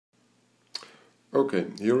Okay,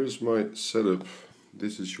 here is my setup.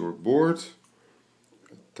 This is your board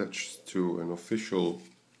attached to an official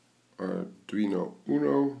Arduino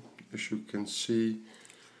Uno, as you can see,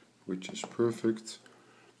 which is perfect.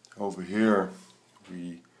 Over here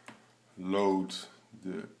we load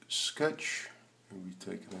the sketch and we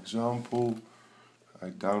take an example. I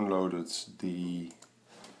downloaded the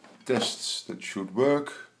tests that should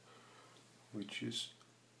work, which is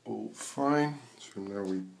all fine. So now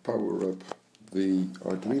we power up the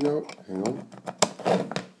Arduino. Hang on.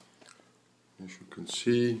 As you can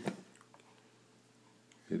see,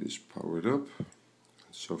 it is powered up.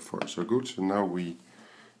 So far so good. So now we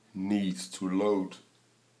need to load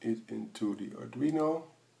it into the Arduino,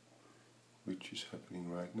 which is happening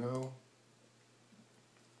right now.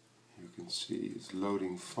 You can see it's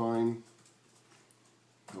loading fine,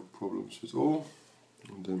 no problems at all.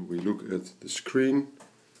 And then we look at the screen,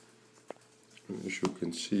 and as you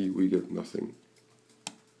can see we get nothing.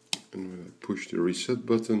 And when I push the reset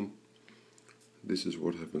button, this is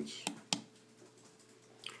what happens.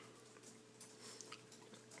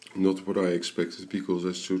 Not what I expected, because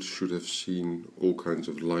I should have seen all kinds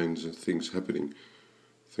of lines and things happening.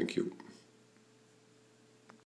 Thank you.